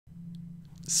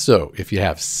So if you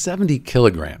have 70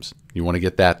 kilograms, you want to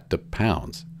get that to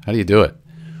pounds. How do you do it?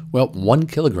 Well, 1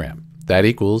 kilogram, that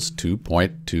equals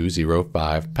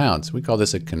 2.205 pounds. We call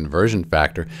this a conversion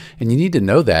factor, and you need to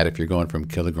know that if you're going from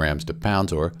kilograms to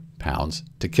pounds or pounds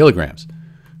to kilograms.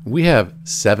 We have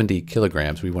 70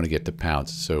 kilograms we want to get to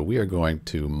pounds, so we are going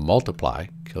to multiply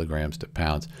kilograms to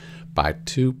pounds by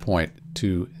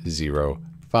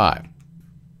 2.205,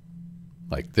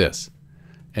 like this.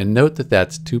 And note that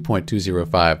that's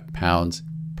 2.205 pounds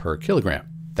per kilogram.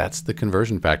 That's the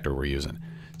conversion factor we're using.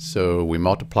 So we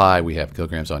multiply, we have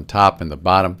kilograms on top and the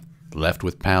bottom, left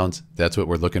with pounds. That's what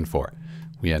we're looking for.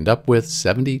 We end up with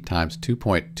 70 times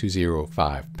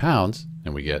 2.205 pounds,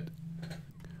 and we get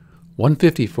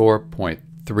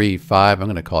 154.35. I'm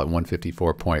going to call it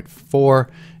 154.4.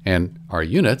 And our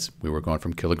units, we were going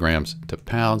from kilograms to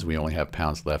pounds. We only have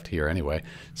pounds left here anyway.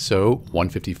 So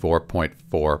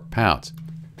 154.4 pounds.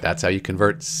 That's how you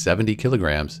convert 70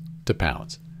 kilograms to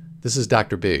pounds. This is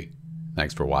Dr. B.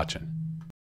 Thanks for watching.